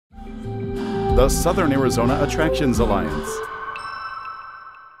the Southern Arizona Attractions Alliance.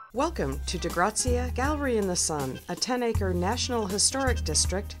 Welcome to DeGrazia Gallery in the Sun, a 10-acre National Historic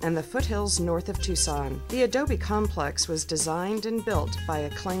District in the foothills north of Tucson. The adobe complex was designed and built by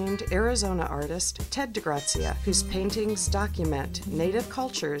acclaimed Arizona artist Ted DeGrazia, whose paintings document native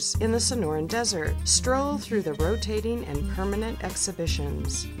cultures in the Sonoran desert. Stroll through the rotating and permanent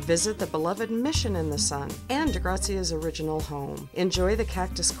exhibitions. Visit the beloved Mission in the Sun and DeGrazia's original home. Enjoy the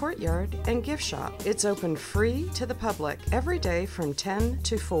cactus courtyard and gift shop. It's open free to the public every day from 10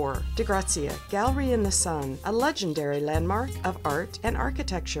 to 4. DeGrazia Gallery in the Sun, a legendary landmark of art and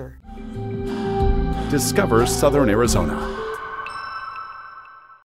architecture. Discover Southern Arizona.